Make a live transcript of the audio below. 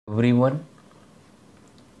everyone.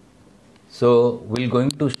 So we're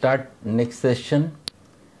going to start next session.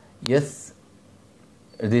 Yes,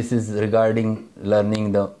 this is regarding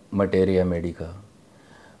learning the Materia Medica.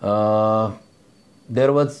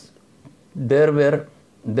 There was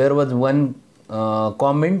one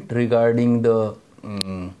comment regarding the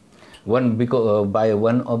by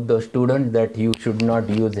one of the students that you should not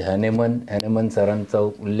use Hahnemann सरांचा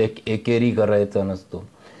उल्लेख एकेरी करायचा नसतो.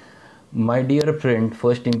 My dear friend,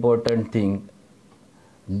 first important thing,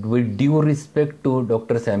 with due respect to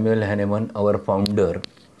Dr. Samuel Hahnemann, our founder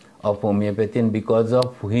of homeopathy, and because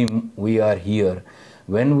of him we are here.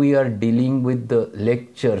 When we are dealing with the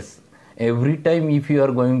lectures, every time if you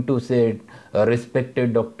are going to say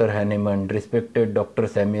respected Dr. Hahnemann, respected Dr.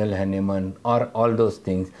 Samuel Hahnemann, or all those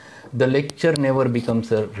things, the lecture never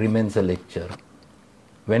remains a lecture.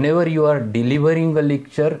 Whenever you are delivering a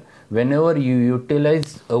lecture, whenever you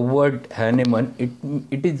utilize a word Hahnemann,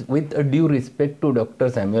 it is with a due respect to Dr.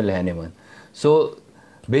 Samuel Hahnemann. So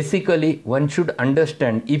basically one should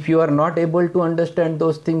understand. If you are not able to understand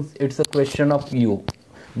those things, it's a question of you.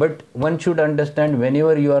 But one should understand,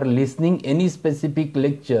 whenever you are listening any specific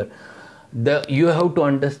lecture, you have to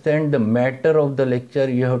understand the matter of the lecture,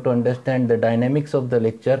 you have to understand the dynamics of the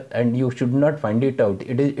lecture, and you should not find it out.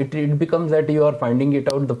 It becomes that you are finding it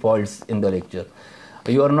out the faults in the lecture.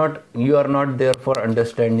 You are not there for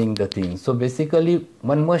understanding the things. So basically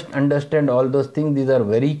one must understand all those things. These are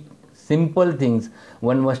very simple things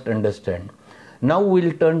one must understand. Now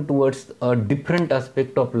we'll turn towards a different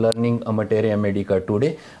aspect of learning a Materia Medica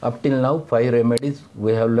today. Up till now 5 remedies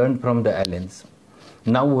we have learned from the Allens.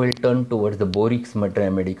 Now we'll turn towards the Boericke's Materia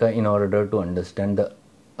Medica in order to understand the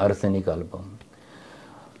Arsenic Album.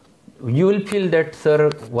 You will feel that, sir,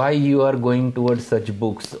 why you are going towards such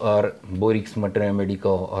books or Boericke's Materia Medica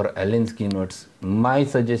or Allen's keynotes? My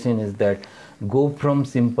suggestion is that go from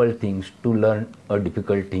simple things to learn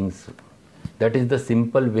difficult things. That is the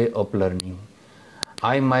simple way of learning.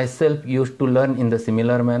 I myself used to learn in the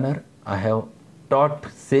similar manner. I have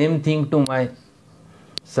taught same thing to my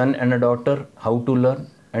son and a daughter how to learn,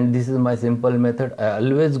 and this is my simple method. I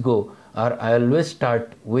always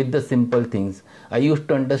start with the simple things. I used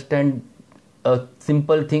to understand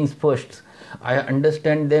simple things first. I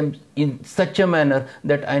understand them in such a manner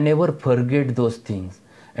that I never forget those things,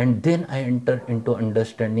 and then I enter into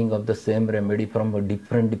understanding of the same remedy from a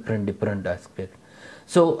different aspect.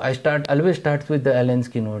 So I always starts with the Allen's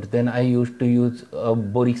keynotes. Then I used to use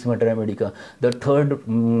Boericke's Materia Medica. The third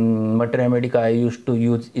Materia Medica I used to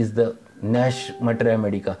use is the Nash Materia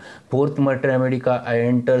Medica. Fourth Materia Medica I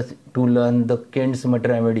enter to learn the Kent's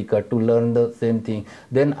Materia Medica, to learn the same thing.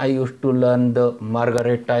 Then I used to learn the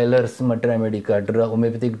Margaret Tyler's Materia Medica,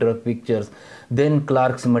 homeopathic drug pictures. Then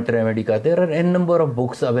Clark's Materia Medica. There are n number of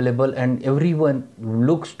books available, and everyone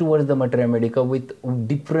looks towards the Materia Medica with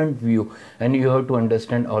different view, and you have to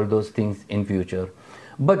understand all those things in future.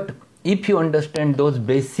 But if you understand those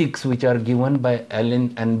basics which are given by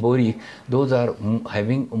Allen and Boericke, those are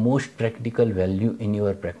having most practical value in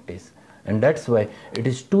your practice, and that's why it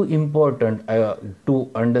is too important to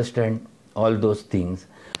understand all those things.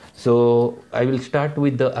 So I will start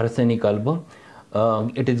with the Arsenic Album.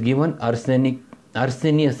 It is given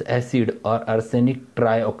arsenious acid or arsenic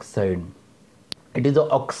trioxide. It is the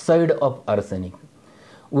oxide of arsenic.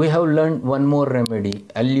 We have learned one more remedy,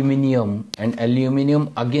 aluminium, and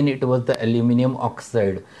aluminium, again it was the aluminium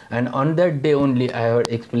oxide, and on that day only I have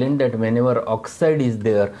explained that whenever oxide is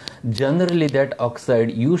there, generally that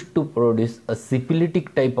oxide used to produce a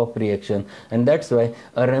syphilitic type of reaction, and that's why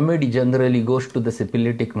a remedy generally goes to the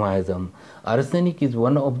syphilitic miasm. Arsenic is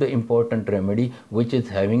one of the important remedy which is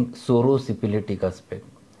having sorosyphilitic aspect.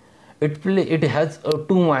 It has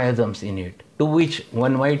 2 miasms in it, to which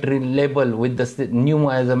one might label with the new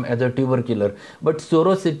miasm as a tubercular. But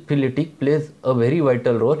sorosyphilitic plays a very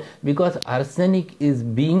vital role, because arsenic is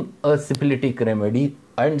being a syphilitic remedy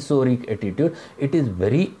and soric attitude. It is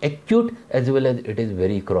very acute as well as it is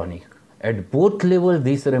very chronic. At both levels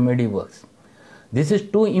this remedy works. This is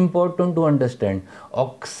too important to understand.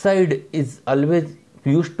 Oxide is always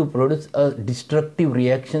used to produce destructive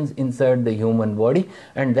reactions inside the human body,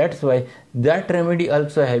 and that's why that remedy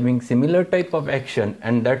also having similar type of action,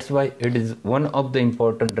 and that's why it is one of the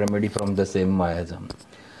important remedy from the same miasm.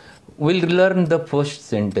 We'll learn the first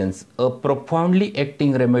sentence, a profoundly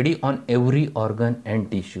acting remedy on every organ and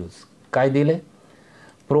tissues. काय दिले?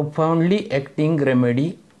 Profoundly acting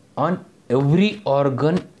remedy on every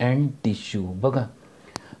organ and tissue. बघा,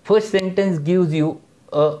 first sentence gives you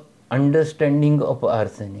a understanding of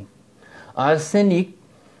arsenic. Arsenic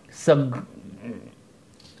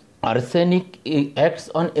Arsenic acts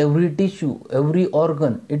on every tissue, every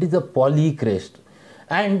organ. It is a polycrest,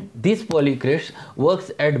 and this polycrest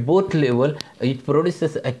works at both level. It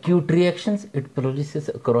produces acute reactions, it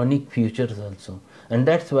produces chronic features also, and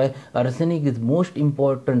that's why arsenic is most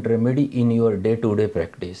important remedy in your day-to-day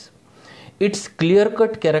practice. Its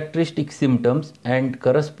clear-cut characteristic symptoms and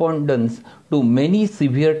correspondence to many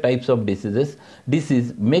severe types of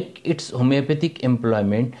disease make its homeopathic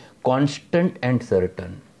employment constant and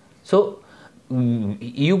certain. So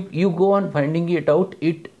you go on finding it out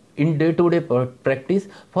in day-to-day practice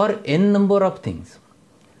for n number of things.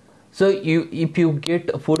 So if you get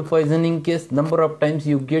a food poisoning case, number of times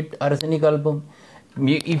you get Arsenic Album.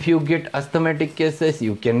 If you get asthmatic cases,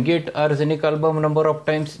 you can get Arsenic Album number of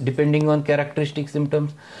times depending on characteristic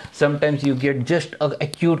symptoms. Sometimes you get just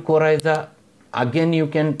acute coryza. Again, you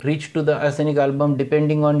can reach to the Arsenic Album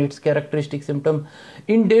depending on its characteristic symptom.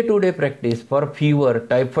 In day-to-day practice, for fever,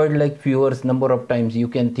 typhoid-like fevers, number of times you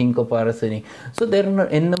can think of arsenic. So there are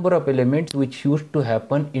n number of elements which used to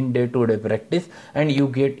happen in day-to-day practice, and you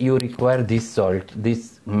require this salt,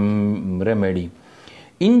 this remedy.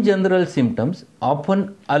 In general symptoms,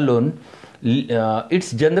 often alone,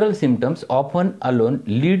 its general symptoms often alone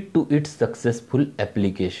lead to its successful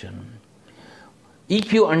application.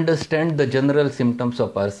 If you understand the general symptoms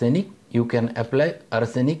of arsenic, you can apply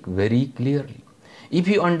arsenic very clearly. If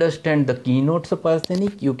you understand the keynotes of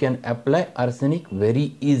arsenic, you can apply arsenic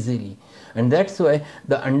very easily. And that's why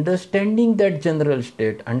the understanding that general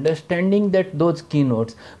state, understanding that those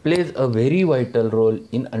keynotes plays a very vital role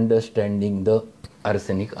in understanding the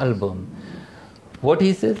Arsenic Album. What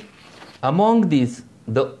he says? Among these,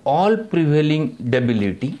 the all prevailing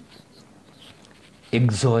debility,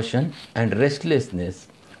 exhaustion and restlessness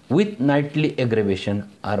with nightly aggravation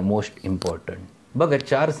are most important. बघा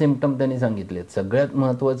 4 symptom त्यांनी सांगितलेत. सगळ्यात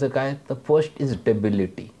महत्त्वाचं काय तर first is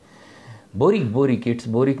debility. Boric it's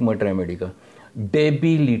boric materia Medica.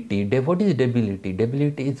 Debility. What is debility?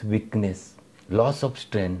 Debility is weakness, loss of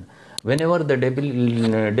strength. Whenever the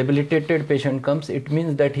debilitated patient comes, it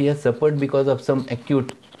means that he has suffered because of some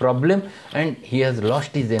acute problem and he has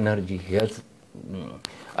lost his energy. He has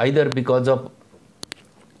either because of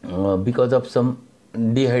some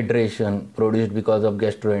dehydration produced because of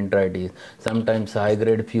gastroenteritis, sometimes high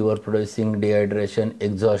grade fever producing dehydration,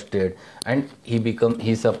 exhausted, and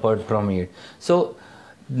he suffered from it. So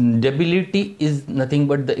debility is nothing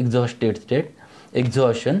but the exhausted state,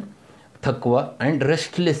 exhaustion, thakwa and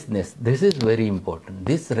restlessness. This is very important.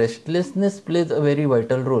 This restlessness plays a very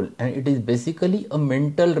vital role, and it is basically a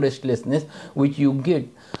mental restlessness which you get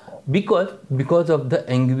because of the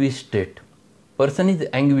anguish state. Person is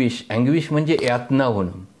anguish म्हणजे यातना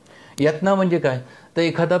होणं. यातना म्हणजे काय तर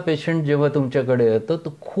एखादा patient जेव्हा तुमच्याकडे येतो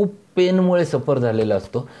तो खूप पेनमुळे सफर झालेला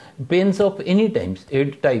असतो. Pains of any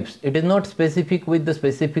types. It is not specific with the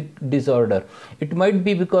specific disorder. It might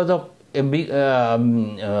be because of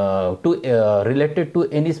related to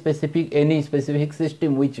any specific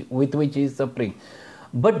system with which he is suffering,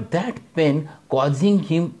 but that pain causing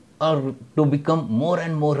him to become more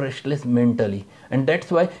and more restless mentally, and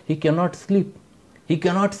that's why he cannot sleep, he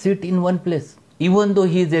cannot sit in one place. Even though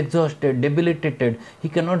he is exhausted, debilitated, he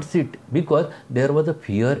cannot sit because there was a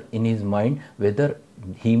fear in his mind whether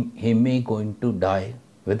he may going to die,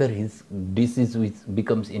 whether his disease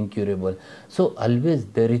becomes incurable. So always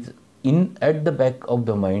there is at the back of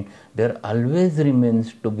the mind, there always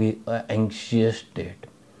remains to be an anxious state,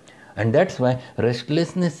 and that's why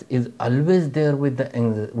restlessness is always there with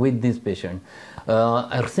this patient.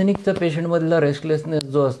 आर्सेनिकचा पेशंटमधला restlessness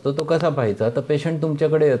जो असतो तो कसा पाहायचा तर patient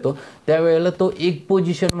तुमच्याकडे येतो त्यावेळेला तो एक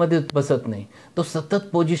पोझिशनमध्ये बसत नाही, तो सतत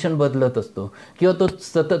पोझिशन बदलत असतो किंवा तो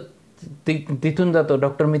सतत तिथून जातो,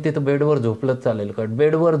 डॉक्टर मी तिथं बेडवर झोपलंच चालेल का,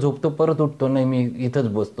 बेडवर झोपतो परत उठतो, नाही मी इथंच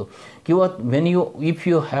बसतो. किंवा if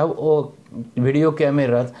you have video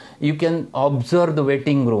cameras, you can observe the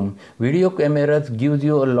waiting room. Video cameras gives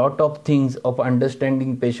you a lot of things of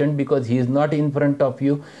understanding patient because he is not in front of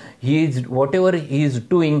you. Whatever he is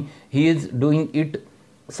doing it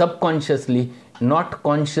subconsciously, not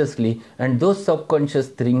consciously, and those subconscious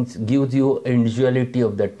things gives you individuality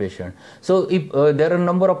of that patient. So if there are a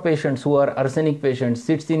number of patients who are arsenic patients,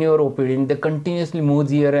 sits in your OPD, they continuously moves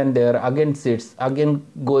here and there, again sits, again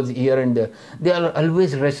goes here and there, they are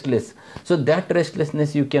always restless. So that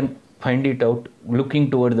restlessness you can find it out looking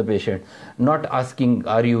toward the patient, not asking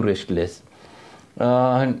are you restless.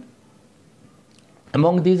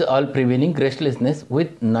 Among these all prevailing restlessness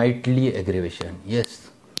with nightly aggravation. Yes,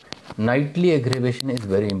 nightly aggravation is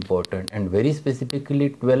very important, and very specifically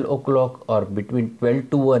 12 o'clock or between 12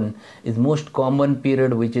 to 1 is most common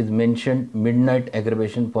period which is mentioned, midnight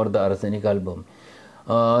aggravation for the Arsenic Album.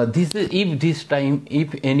 If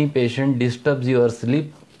any patient disturbs your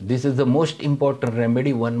sleep, this is the most important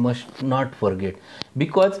remedy one must not forget,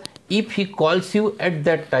 because if he calls you at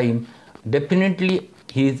that time, definitely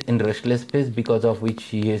he is in restless phase, because of which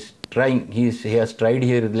he has tried his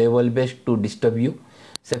level best to disturb you.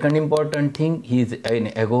 Second important thing, he is in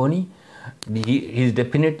agony. He is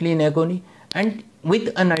definitely in agony and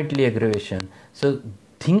with a nightly aggravation. So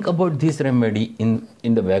think about this remedy in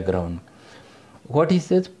the background. What he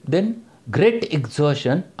says then, great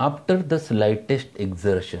exhaustion after the slightest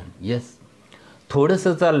exertion. Yes,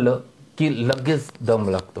 थोडंसं चाललं की लगेच दम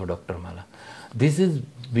लागतो doctor मला. This is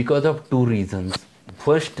because of two reasons.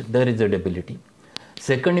 First, there is a debility.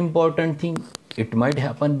 Second important thing, it might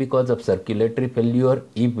happen because of circulatory failure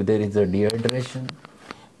if there is a dehydration.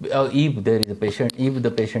 If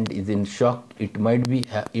the patient is in shock, it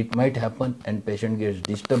might happen and patient gets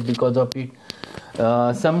disturbed because of it.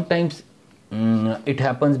 Sometimes it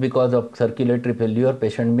happens because of circulatory failure.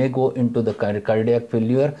 Patient may go into the cardiac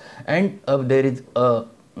failure, and there is a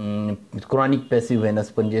chronic passive venous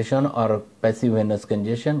congestion or passive venous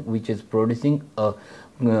congestion which is producing a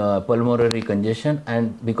pulmonary congestion,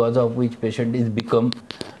 and because of which patient is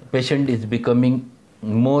becoming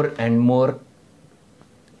more and more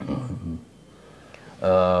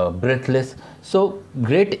breathless. So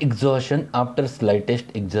great exhaustion after slightest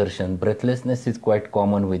exertion. Breathlessness is quite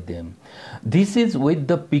common with them. This is with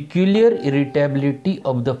the peculiar irritability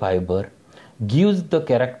of the fiber, gives the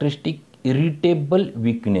characteristic irritable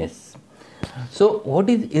weakness. So what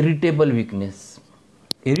is irritable weakness?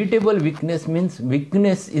 Irritable weakness means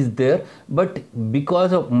weakness is there, but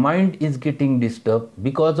because of mind is getting disturbed,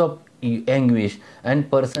 because of anguish, and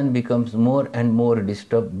person becomes more and more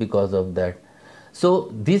disturbed because of that.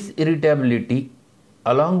 So this irritability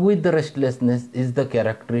along with the restlessness is the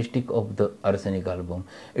characteristic of the Arsenic Album.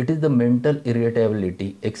 It is the mental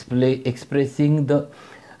irritability expressing the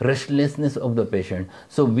restlessness of the patient.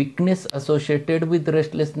 So weakness associated with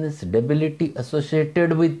restlessness, debility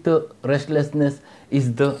associated with the restlessness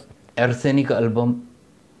is the Arsenic Album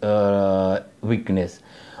weakness.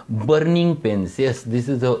 Burning pains, yes, this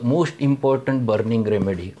is the most important burning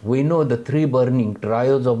remedy. We know the three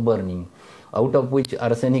trios of burning, out of which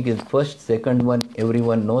arsenic is first, second one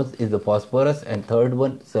everyone knows is the phosphorus, and third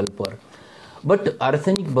one sulfur. But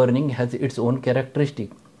arsenic burning has its own characteristic.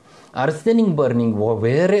 Arsenic burning,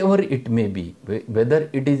 wherever it may be, whether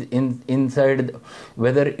it is inside,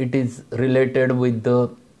 whether it is related with the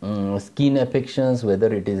skin affections,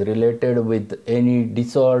 whether it is related with any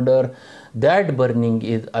disorder, that burning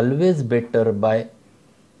is always better by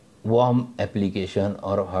warm application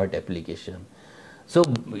or hot application. So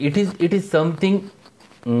it is something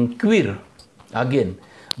queer. Again,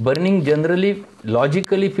 burning generally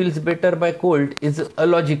logically feels better by cold is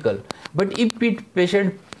illogical. But if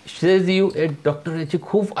patient says you, doctor याची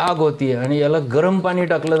खूप आग होती आणि याला गरम पाणी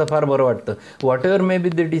टाकलं तर फार बरं वाटतं, whatever may be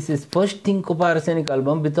the disease, first think of Arsenic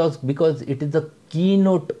Album because it is the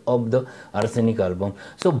keynote of the Arsenic Album.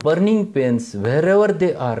 So burning pains wherever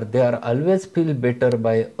they are always feel better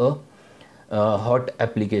by a hot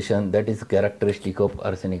application. That is characteristic of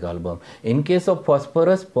Arsenic Album. In case of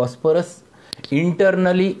phosphorus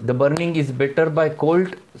internally the burning is better by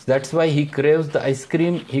cold. That's why he craves the ice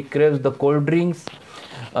cream, he craves the cold drinks.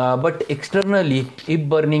 But externally, if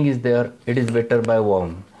burning is there, it is better by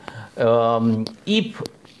warm. If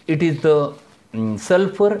it is the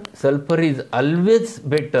sulfur is always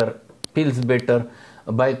better, feels better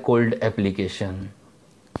by cold application.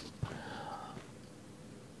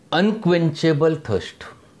 Unquenchable thirst.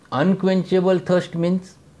 Unquenchable thirst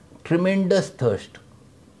means tremendous thirst.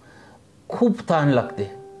 खूप तहान लागते.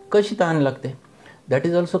 कशी तहान लागते? That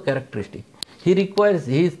is also characteristic. He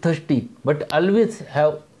is thirsty, but always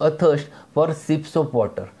have a thirst for sips of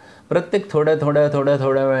water. प्रत्येक थोड्या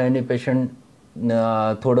वेळाने patient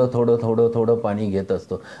थोडं पाणी घेत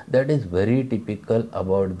असतो. That is very typical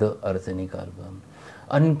about the Arsenic Album.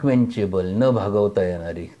 Unquenchable, न भागवता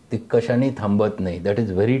येणारी, ती कशाने थांबत नाही. That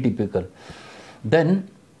is very typical. Then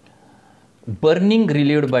burning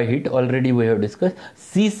relieved by heat, already we have discussed.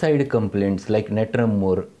 Seaside complaints like natrum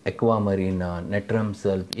mur, aqua marina, natrum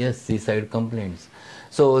sulf, yes, seaside complaints.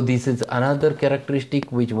 So this is another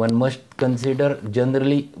characteristic which one must consider.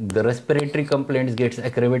 Generally the respiratory complaints gets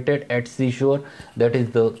aggravated at seashore. That is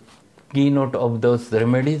the keynote of those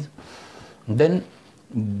remedies. Then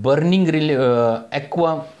burning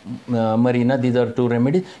aqua marina, these are two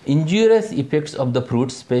remedies. Injurious effects of the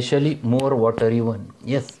fruits, especially more watery one,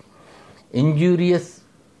 yes, injurious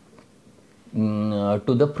to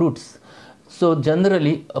the fruits. So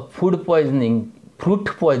generally a food poisoning, fruit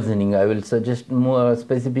poisoning. I will suggest more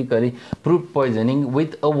specifically fruit poisoning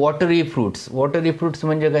with a watery fruits. Watery fruits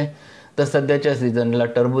म्हणजे काय, तर सध्याच्या सीझनला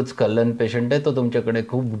टरबूज खाल्लं आणि patient आहे तो तुमच्याकडे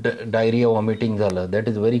खूप डायरिया वॉमिटिंग झालं, that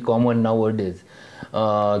is very common now days.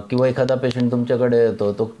 किंवा एखादा पेशंट तुमच्याकडे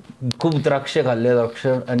येतो, तो खूप द्राक्ष खाल्ले, द्राक्ष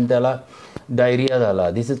आणि त्याला डायरिया झाला,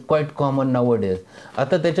 this is quite common now days.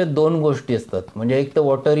 आता त्याच्यात दोन गोष्टी असतात, म्हणजे एक तर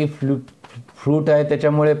वॉटरी फ्रूट आहे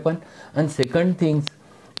त्याच्यामुळे पण, आणि second things,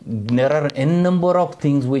 there are n number of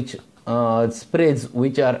things which sprays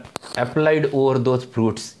which are applied over those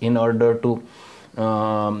fruits in order to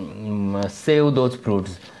save those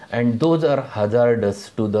fruits, and those are hazardous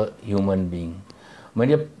to the human being.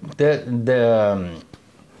 म्हणजे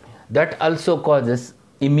that also causes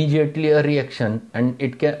immediately a reaction, and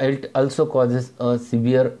it also causes a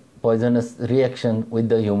severe poisonous reaction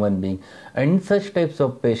with the human being. And in such types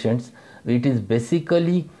of patients, it is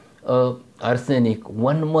basically arsenic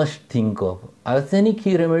one must think of. Arsenic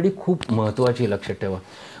he remedy खूप महत्त्वाची, लक्षात ठेवा.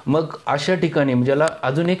 मग अशा ठिकाणी ज्याला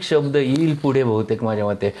अजून एक शब्द येईल पुढे बहुतेक माझ्या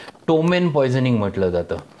मते, टोमेन पॉयझनिंग म्हटलं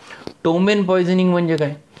जातं. टोमेन पॉयझनिंग म्हणजे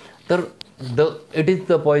काय, तर it is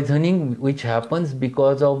the poisoning which happens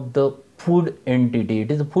because of the food entity.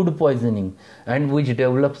 It is food poisoning and which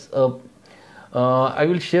develops a I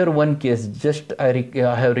will share one case. Just I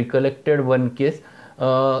have recollected one case.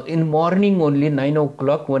 In morning only 9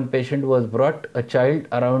 o'clock, one patient was brought, a child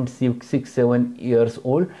around 6-7 years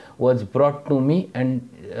old was brought to me, and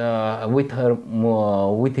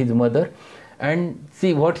with his mother, and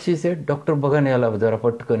see what she said, doctor बघा नाही आला जरा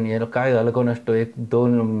पटकन, याला काय झालं कोण असतो,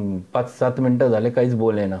 1-2-5-7 मिनटं झाले काहीच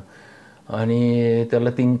बोले ना, आणि त्याला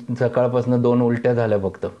सकाळपासून 2 उलट्या झाल्या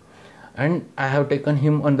फक्त. And I have taken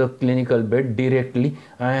him on the clinical bed directly.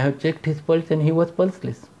 I have checked his pulse and he was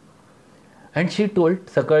pulseless. And she told,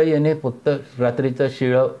 सकाळी याने फक्त रात्रीचं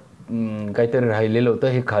शिळं काहीतरी राहिलेलं होतं,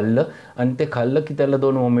 हे खाल्लं, आणि ते खाल्लं की त्याला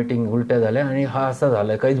 2 वॉमिटिंग उलट्या झाल्या आणि हा असा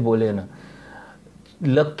झाला, काहीच बोले ना.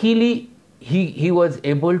 Luckily he was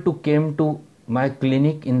able to came to my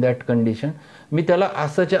clinic in that condition. मी त्याला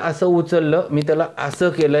असंच्या असं उचललं, मी त्याला असं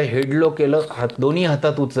केलं, हेडलो केलं, दोन्ही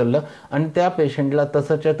हातात उचललं, आणि त्या पेशंटला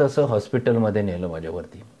तसंच्या तसं हॉस्पिटलमध्ये नेलं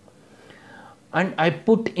माझ्यावरती. अँड आय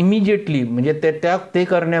पुट इमिजिएटली, म्हणजे ते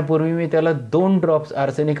करण्यापूर्वी मी त्याला 2 ड्रॉप्स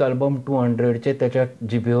आर्सेनिक अल्बम 200चे त्याच्या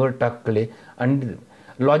जिभेवर टाकले. आणि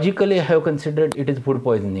logically I have considered it is food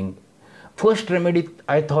poisoning. First remedy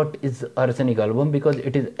I thought is arsenic album because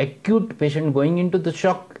it is acute patient going into the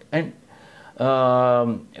shock, and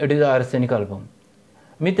it is arsenic album.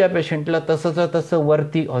 मी त्या पेशंटला तसं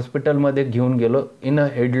वरती हॉस्पिटलमध्ये घेऊन गेलो, इन अ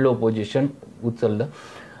हेड लो पोझिशन उचललं,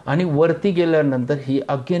 आणि वरती गेल्यानंतर ही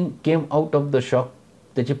again came out of the shock.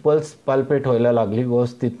 त्याची पल्स पाल्पेट व्हायला लागली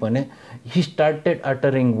व्यवस्थितपणे. He started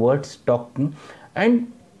uttering words, talking, and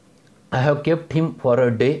I have kept him for a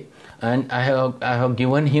day. And I have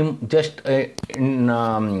given him just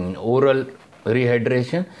oral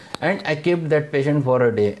rehydration, and I kept that patient for a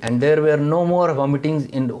day, and there were no more vomitings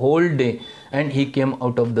in the whole day, and he came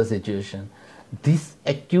out of the situation. This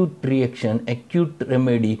acute reaction, acute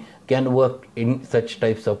remedy can work in such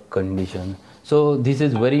types of conditions. So this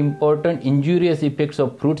is very important. Injurious effects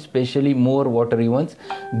of fruit, especially more watery ones,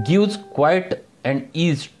 gives quiet and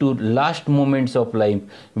ease to last moments of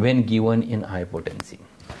life when given in high potency.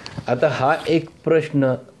 आता हा एक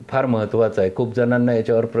प्रश्न फार महत्त्वाचा आहे, खूप जणांना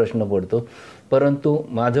याच्यावर प्रश्न पडतो, परंतु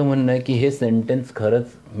माझं म्हणणं आहे की हे सेंटेन्स खरंच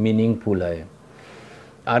मिनिंगफुल आहे.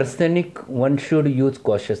 Arsenic one should use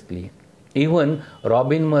cautiously. Even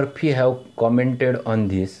robin Murphy have commented on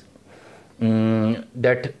this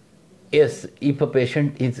that yes, if a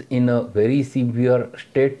patient is in a very severe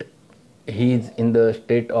state, he is in the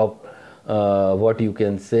state of what you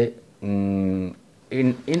can say,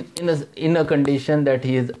 in a condition that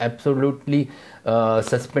he is absolutely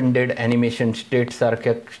suspended animation state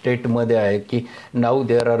सारख्या state मध्ये आहे की now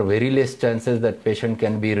there are very less chances that patient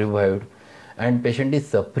can be revived, and patient is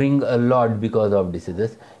suffering a lot because of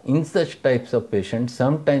diseases. In such types of patients,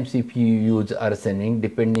 sometimes if you use arsenic,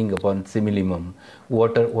 depending upon simillimum,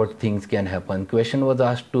 what things can happen. Question was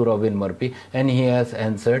asked to Robin Murphy, and he has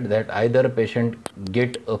answered that either patient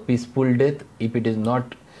get a peaceful death if it is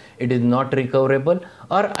not recoverable,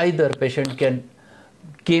 or either patient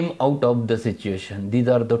came out of the situation.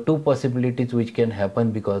 These are the 2 possibilities which can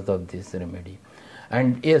happen because of this remedy.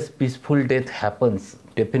 And yes, peaceful death happens,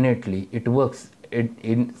 definitely it works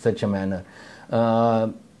in such a manner.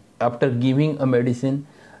 After giving a medicine,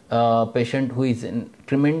 patient who is in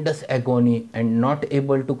tremendous agony and not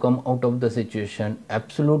able to come out of the situation,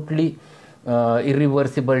 absolutely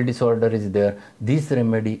irreversible disorder is there, this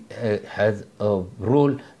remedy has a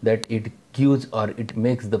role that it gives or it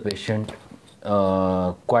makes the patient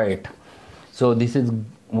quiet. So this is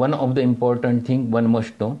one of the important thing one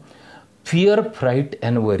must know. Fear, fright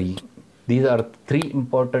and worry. These are three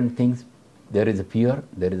important things. There is a fear,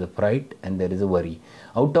 there is a fright and there is a worry.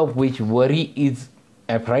 Out of which worry is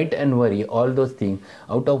a fright and worry, all those things,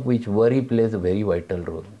 out of which worry plays a very vital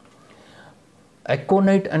role.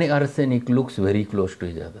 Aconite and arsenic looks very close to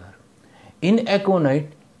each other. In aconite,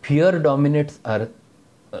 fear dominates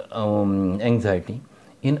anxiety.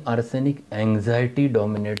 In arsenic, anxiety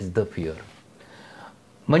dominates the fear.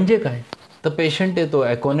 म्हणजे काय? तर patient येतो,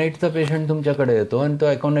 ॲकोनाईटचा patient तुमच्याकडे येतो आणि तो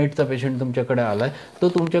ॲकोनाईटचा patient तुमच्याकडे आलाय, तो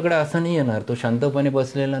तुमच्याकडे असं नाही येणार, तो शांतपणे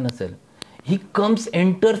बसलेला नसेल. He comes,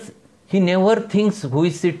 enters, he never thinks who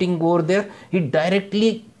is sitting over there, he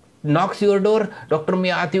directly Knox your door. Doctor मी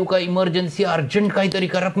आत येऊ का, इमर्जन्सी, अर्जंट काहीतरी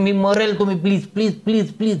करा, मी मरेल, तुम्ही please please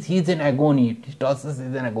please please. He is an ॲगोनी, टॉसस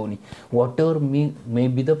is an ॲगोनी. What ever may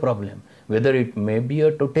be the problem, whether it may be a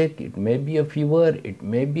toothache, it may be a fever, it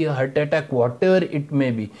may be a heart attack, whatever it may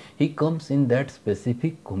be, he comes in that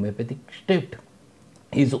specific homeopathic state.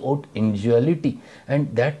 He is out in duality,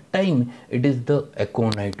 and that time it is the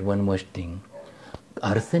aconite one must think.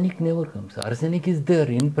 Arsenic never comes. Arsenic is there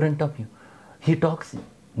in front of you. He talks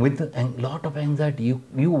with a lot of anxiety.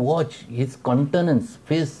 You watch his countenance,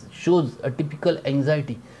 face shows a typical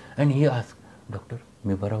anxiety, and he asks, "Doctor,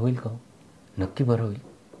 मी बरा होईल का? नक्की बरा होईल?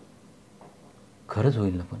 खरंच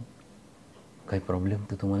होईल ना? पण काही प्रॉब्लेम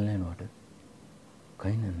तर तुम्हाला नाही वाटत?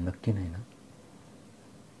 काही नाही, नक्की नाही ना?"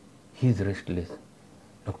 He is restless.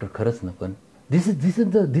 डॉक्टर खरंच ना? पण this is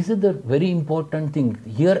the very important thing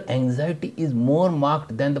here. Anxiety is more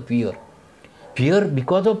marked than the fear.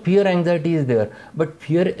 Because of fear, anxiety is there, but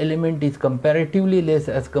fear element is comparatively less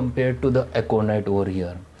as compared to the aconite over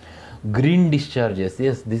here. Green discharges,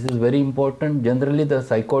 yes, this is very important. Generally the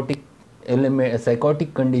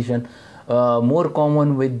psychotic condition, more common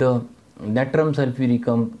with the natrum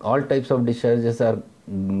sulfuricum, all types of discharges are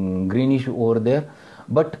greenish over there,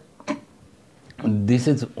 but this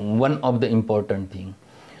is one of the important thing.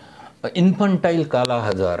 Infantile काला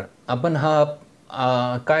आजार, आपण हा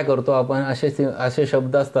काय करतो, आपण असे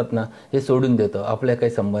शब्द असतात ना, हे सोडून देतो, आपल्या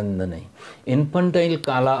काही संबंध नाही. इन्फंटाईल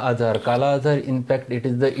काला आजार, in fact it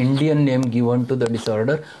is the Indian name given to the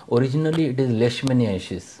disorder. Originally it is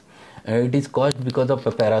leishmaniasis. It is caused because of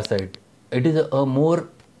a parasite. It is a more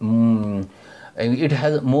it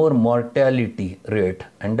has more mortality rate,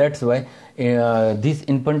 and that's why this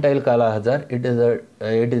infantile kala hazar, it is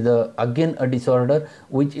again a disorder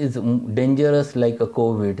which is dangerous like a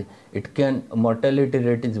COVID. It can, mortality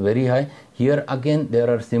rate is very high. Here again there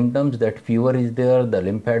are symptoms that fever is there, the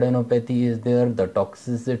lymphadenopathy is there, the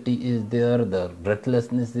toxicity is there, the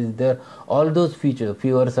breathlessness is there, all those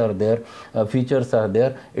features are there.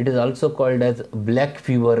 It is also called as black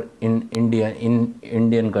fever in Indian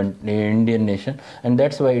nation, and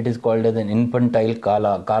that's why it is called as an infantile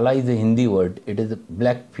kala. Kala is a Hindi word. It is a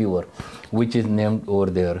black fever which is named over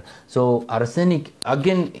there. So arsenic,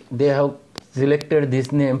 again they have selected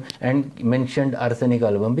this name and mentioned Arsenic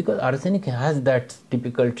Album because arsenic has that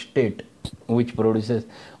typical state which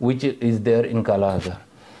is there in Kala Hazar.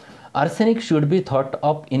 Arsenic should be thought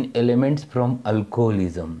of in elements from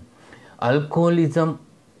alcoholism.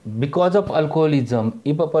 Because of alcoholism,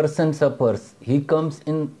 if a person suffers, he comes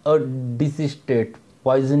in a disease state,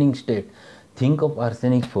 poisoning state, think of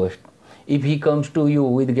arsenic first. If he comes to you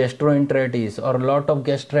with gastroenteritis or lot of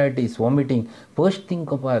gastritis, vomiting, first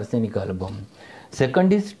think of Arsenic Album.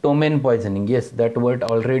 Second is ptomaine poisoning. Yes, that word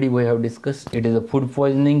already we have discussed. It is a food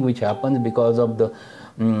poisoning which happens because of the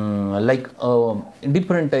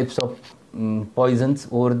different types of poisons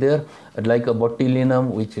over there, like a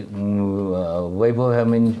botulinum which Vaibhav have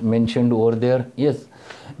mentioned over there. Yes.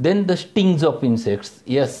 Then the stings of insects.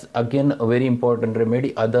 Yes, again a very important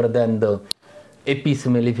remedy other than the Apis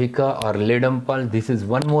mellifica or Ledampal. This is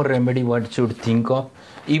one more remedy one should think of.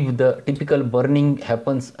 If the typical burning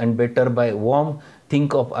happens and better by warm,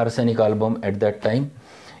 think of Arsenic Album at that time.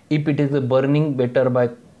 If it is a burning better by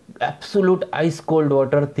absolute ice cold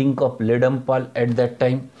water, think of Ledampal at that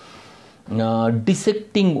time.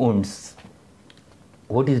 Dissecting wounds.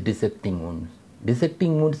 What is dissecting wounds?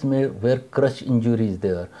 Dissecting wounds where crush injury is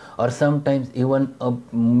there, or sometimes even a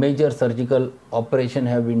major surgical operation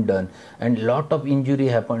have been done and lot of injury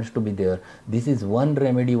happens to be there. This is one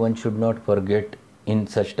remedy one should not forget in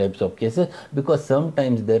such types of cases, because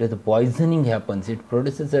sometimes there is a poisoning happens, it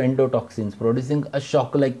produces endotoxins producing a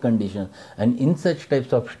shock like condition, and in such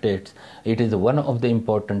types of states it is one of the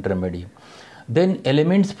important remedy. Then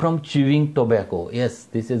elements from chewing tobacco. Yes,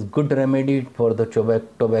 this is good remedy for the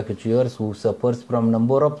tobacco chewers who suffers from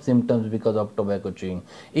number of symptoms because of tobacco chewing.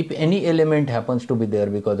 If any element happens to be there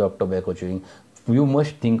because of tobacco chewing, you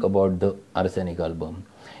must think about the Arsenic Album.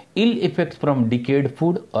 Ill effects from decayed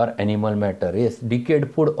food or animal matter. Yes,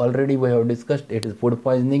 decayed food already we have discussed. It is food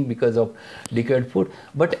poisoning because of decayed food.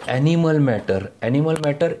 But animal matter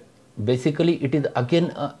basically it is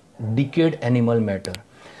again a decayed animal matter.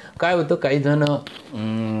 काय होतं, काही जण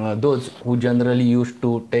those who generally use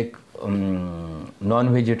to take non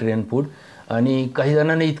vegetarian food आणि काही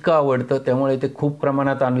जणांना इतकं आवडतं त्यामुळे ते खूप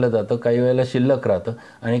प्रमाणात आणलं जातं, काही वेळेला शिल्लक राहतं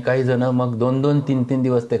आणि काही जण मग 2-2, 3-3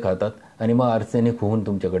 दिवस ते खातात आणि मग आर्सेनिक होऊन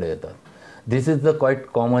तुमच्याकडे येतात. This is the quite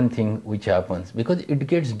common thing which happens because it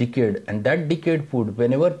gets decayed, and that decayed food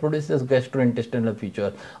whenever produces gastrointestinal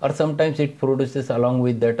feature or sometimes it produces along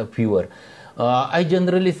with that a fever. I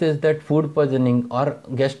generally says that food poisoning or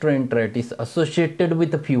gastroenteritis associated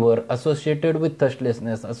with fever, associated with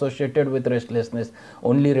thirstlessness, associated with restlessness,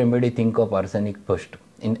 only remedy think of arsenic first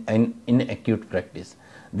in acute practice.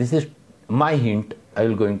 This is my hint. I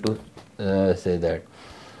will going to say that.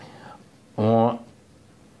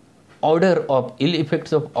 Order of ill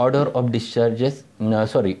effects of order of discharges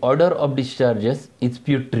is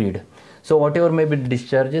putrid. So whatever may be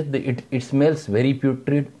discharges, it smells very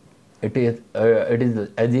putrid. It is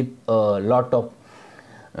as if a lot of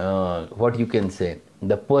what you can say,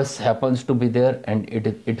 the pus happens to be there and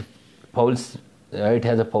it fouls, it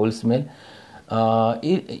has a foul smell.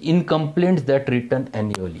 In complaints that return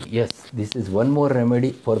annually. Yes, this is one more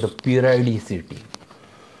remedy for the periodicity.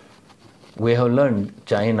 We have learned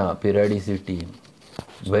China, periodicity,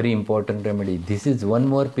 very important remedy. This is one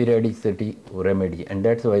more periodicity remedy, and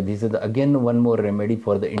that's why this is again one more remedy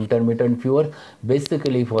for the intermittent fever,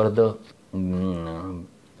 basically for the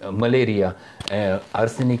malaria.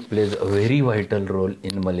 Arsenic plays a very vital role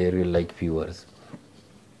in malaria-like fevers.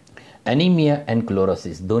 Anemia and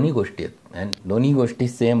chlorosis, दोन्ही गोष्टी आहेत and दोन्ही गोष्टी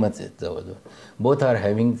सेमच आहेत जवळजवळ. Both are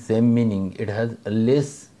having same meaning. It has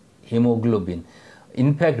less hemoglobin.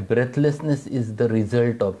 In fact, breathlessness is the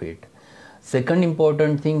result of it. Second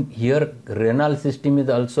important thing here, renal system is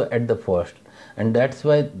also at the first, and that's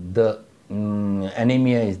why the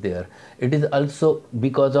anemia is there. It is also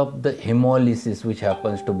because of the hemolysis which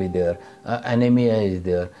happens to be there. Anemia is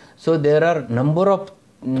there. So there are number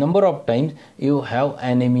of times you have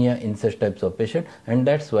anemia in such types of patient, and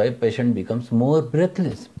that's why patient becomes more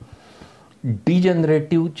breathless.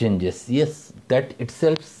 Degenerative changes, yes, that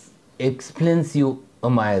itself explains you a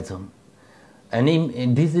miasm.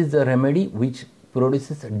 And this is a remedy which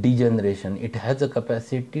produces degeneration. It has a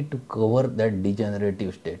capacity to cover that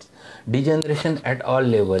degenerative states. Degeneration at all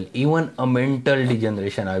level, even a mental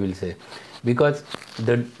degeneration, I will say, because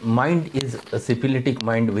the mind is a syphilitic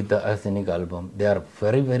mind with the Arsenic Album. They are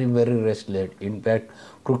very, very, very restless. In fact,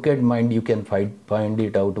 crooked mind you can find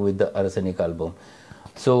it out with the Arsenic Album.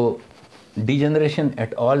 So degeneration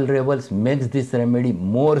at all levels makes this remedy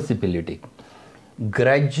more syphilitic.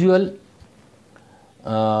 Gradual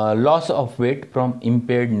loss of weight from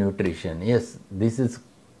impaired nutrition. Yes, this is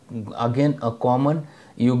again a common.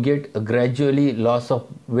 You get a gradually loss of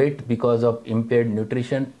weight because of impaired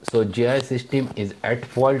nutrition. So GI system is at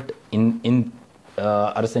fault in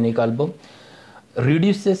Arsenic Album.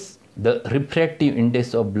 Reduces the refractive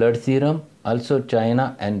index of blood serum, also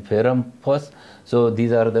China and ferrum phos. So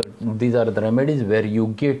these are the remedies where you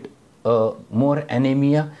get more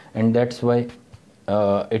anemia, and that's why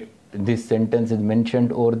this sentence is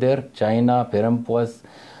mentioned over there. China, ferrum phos,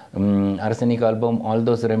 Arsenic Album, all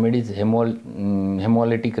those remedies,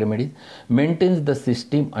 hemolytic remedies, maintains the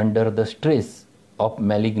system under the stress of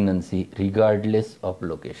malignancy regardless of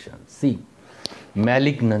location. See,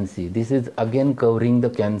 malignancy, this is again covering the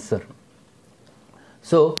cancer.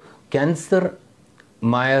 So cancer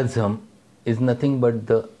miasm is nothing but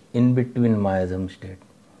the in-between miasm state.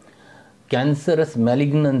 Cancerous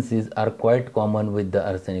malignancies are quite common with the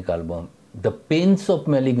Arsenic Album. The pains of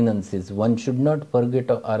malignancies, one should not forget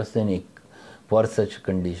of arsenic for such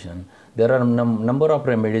condition. There are number of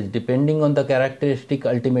remedies depending on the characteristic.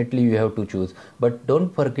 Ultimately you have to choose, but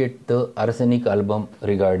don't forget the Arsenic Album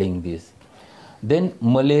regarding this. Then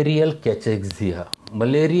malarial cachexia.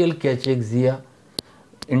 Malarial cachexia,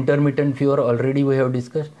 intermittent fever already we have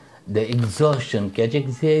discussed. The exhaustion,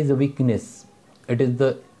 cachexia is a weakness. It is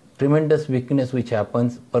the tremendous weakness which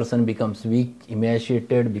happens, person becomes weak,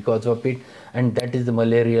 emaciated because of it, and that is the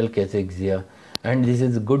malarial cachexia. And this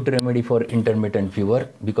is a good remedy for intermittent fever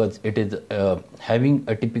because it is having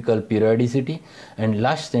a typical periodicity. And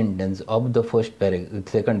last sentence of the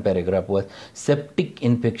second paragraph was septic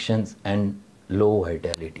infections and low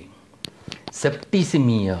vitality.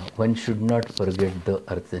 Septicemia, one should not forget the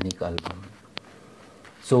Arsenic Album.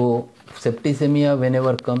 So septicemia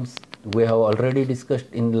whenever comes, we have already discussed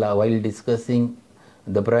while discussing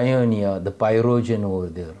the bryonia, the pyrogen over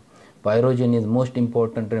there. Pyrogen is most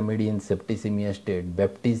important remedy in septicemia state.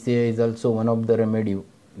 Baptisia is also one of the remedy,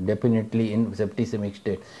 definitely in septicemic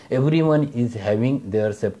state. Everyone is having their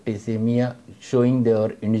septicemia, showing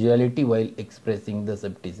their individuality while expressing the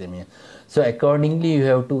septicemia. So accordingly you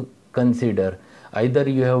have to consider, either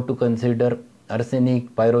you have to consider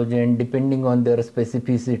arsenic, pyrogen, depending on their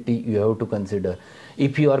specificity you have to consider.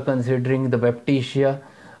 If you are considering the baptisia,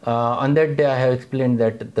 on that day I have explained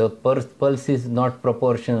that the pulse is not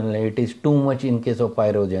proportional, it is too much in case of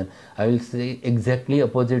pyrogen. I will say exactly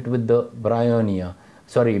opposite with the bryonia,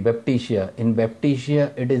 sorry, baptisia. In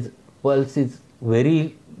baptisia it is, pulse is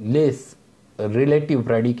very less, relative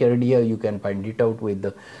bradycardia you can find it out with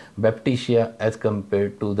the baptisia as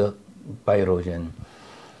compared to the pyrogen.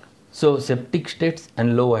 So septic states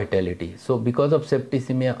and low vitality. So because of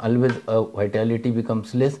septicemia always vitality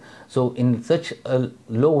becomes less. So in such a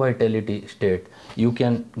low vitality state you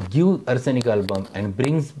can give arsenic album and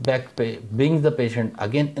brings the patient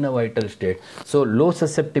again in a vital state. So low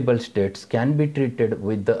susceptible states can be treated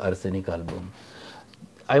with the arsenic album.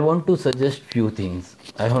 I want to suggest few things.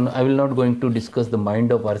 I will not going to discuss the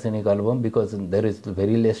mind of arsenic album because there is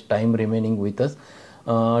very less time remaining with us.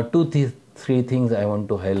 Three things I want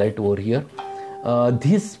to highlight over here.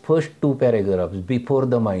 These first two paragraphs before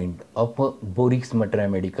the mind of Boericke's Materia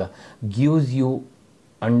Medica gives you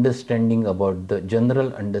understanding about the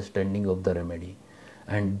general understanding of the remedy,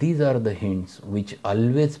 and these are the hints which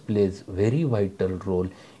always plays very vital role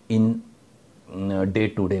in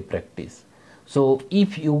day-to-day practice. So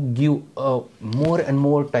if you give more and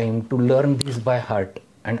more time to learn this by heart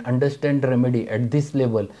and understand the remedy at this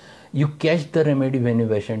level, you catch the remedy when a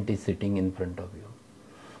patient is sitting in front of you.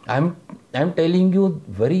 I'm telling you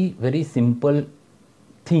very simple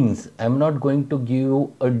things. I'm not going to give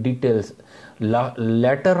you details.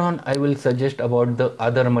 Later on I will suggest about the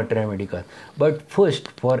other Materia Medica. But first,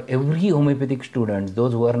 for every homeopathic student,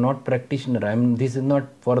 those who are not practitioner, this is not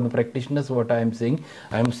for the practitioners what I am saying.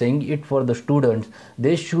 I am saying it for the students.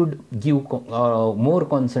 They should give more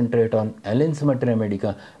concentrate on Allen's Materia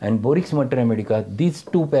Medica and Boericke's Materia Medica, these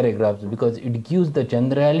two paragraphs, because it gives the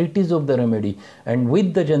generalities of the remedy, and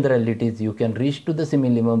with the generalities you can reach to the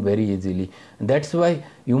simillimum very easily. That's why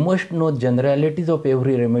you must know generalities of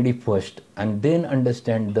every remedy first and then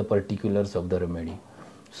understand the particulars of the remedy.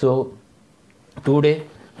 So today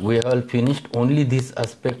we have finished only this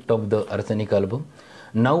aspect of the Arsenic Album.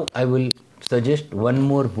 Now I will suggest one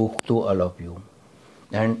more book to all of you,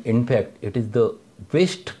 and in fact it is the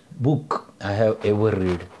best book I have ever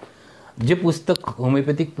read. जे पुस्तक,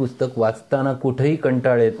 homeopathic पुस्तक वाचताना कुठेही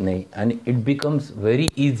कंटाळ येत नाही, आणि it becomes very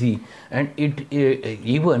easy, and it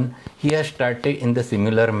even he has started in the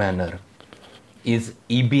similar manner is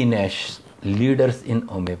E.B. Nash, leaders in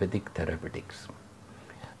homeopathic थेरॅपेटिक्स.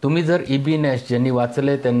 तुम्ही जर E.B. नॅश ज्यांनी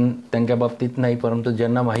वाचले त्यांच्या बाबतीत नाही, परंतु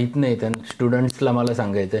ज्यांना माहीत नाही त्या स्टुडंट्सला मला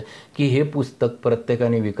सांगायचं आहे की हे पुस्तक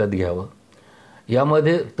प्रत्येकाने विकत घ्यावं.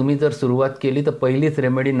 यामध्ये तुम्ही जर सुरुवात केली तर पहिलीच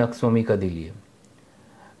रेमेडी नक्सवमिका दिली आहे.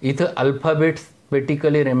 इथं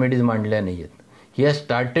अल्फाबेट्सपेटिकली रेमेडीज मांडल्या नाही आहेत. ही हॅज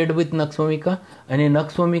स्टार्टेड विथ नक्सवमिका, आणि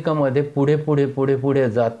नक्सवमिकामध्ये पुढे पुढे पुढे पुढे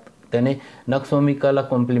जात त्याने नक्सवमिकाला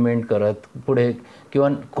कॉम्प्लिमेंट करत पुढे, किंवा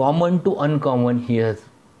common to uncommon he has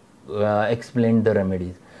explained the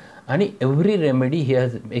remedies, आणि every remedy he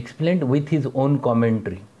has explained with his own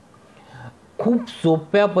commentary. खूप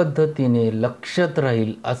सोप्या पद्धतीने लक्षात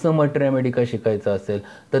राहील असं मटेरिया मेडिका शिकायचं असेल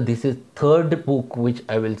तर this is third book which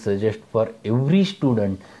I will suggest for every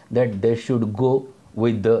student that they should go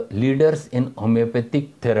with the leaders in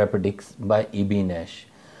homeopathic थेरॅपेटिक्स bye E.B. Nash.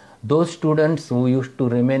 Those students who used to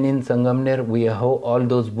remain in Sangamner, we have all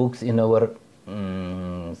those books in our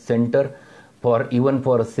center even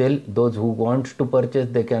for sale. Those who want to purchase,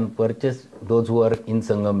 they can purchase, those who are in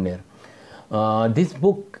Sangamner. This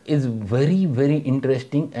book is very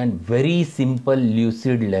interesting and very simple,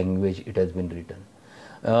 lucid language it has been written.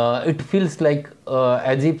 It feels like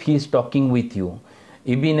as if he is talking with you.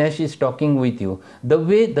 E.B. Nash is talking with you. The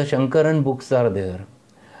way the Shankaran books are there.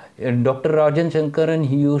 Dr. Rajan Shankaran,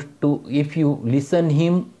 he used to, if you listen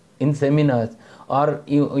him in seminars or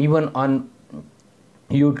even on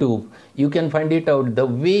YouTube, you can find it out. The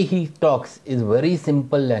way he talks is very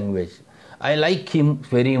simple language. I like him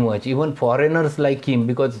very much. Even foreigners like him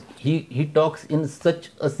because he talks in such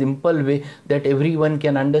a simple way that everyone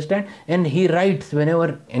can understand, and he writes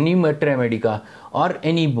whenever any Materia Medica or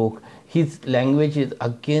any book, his language is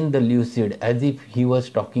again the lucid, as if he was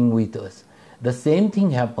talking with us. The same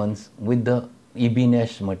thing happens with the E.B.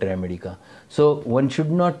 Nash Materia Medica. So one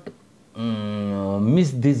should not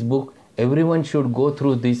miss this book. Everyone should go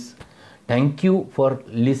through this Thank you for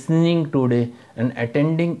listening today and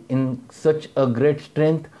attending in such a great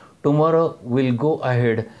strength. Tomorrow we'll go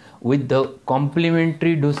ahead with the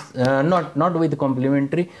complementary not with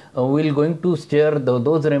complimentary, we're going to share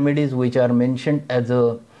those remedies which are mentioned as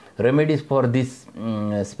remedies for this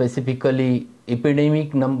specifically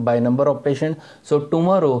epidemic by number of patients. So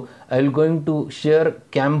tomorrow I'm going to share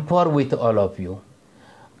camphor with all of you.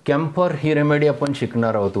 Camphor he remedy आपण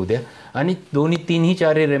शिकणार आहोत उद्या, आणि दोन्ही तिन्ही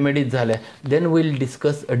चारही remedies झाल्या. Then will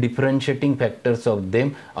discuss a differentiating factors of them,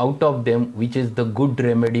 out of them which is the good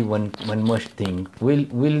remedy one must think.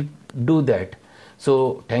 Will do that. So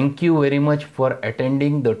thank you very much for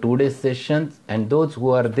attending the today's sessions, and those who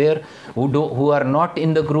are there who are not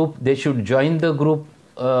in the group, they should join the group.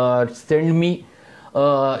 Send me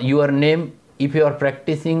your name. If you are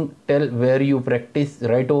practicing, tell where you practice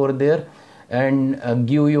right over there, and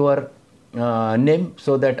give your name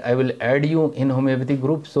so that I will add you in homeopathy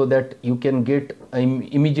group, so that you can get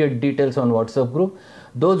immediate details on WhatsApp group.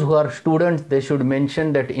 Those who are students, they should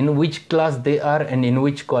mention that in which class they are and in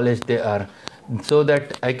which college they are, so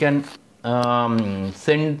that I can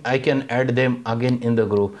I can add them again in the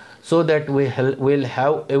group, so that we'll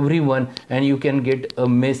have everyone and you can get a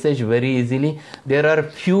message very easily. There are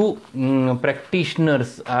few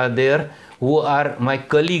practitioners are there who are my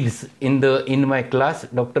colleagues in my class.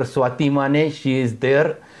 Dr. Swati Mane, she is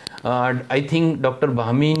there. I think Dr.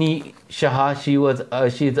 Bhamini Shah, she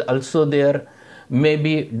is also there.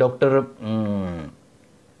 Maybe Dr.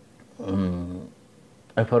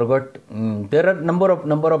 I forgot. There are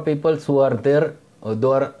number of people who are there.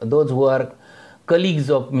 Those who are colleagues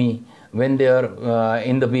of me when they are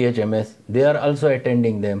in the BHMS, they are also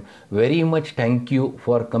attending them. Very much thank you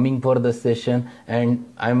for coming for the session, and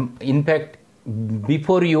I'm in fact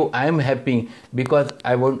before you I am happy because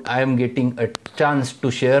I am getting a chance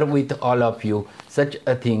to share with all of you such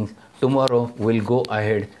a things. Tomorrow we'll go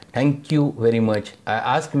ahead. Thank you very much. I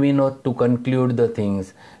ask Vinod to conclude the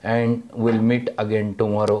things, and we'll meet again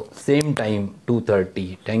tomorrow, same time,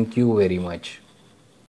 2:30. Thank you very much.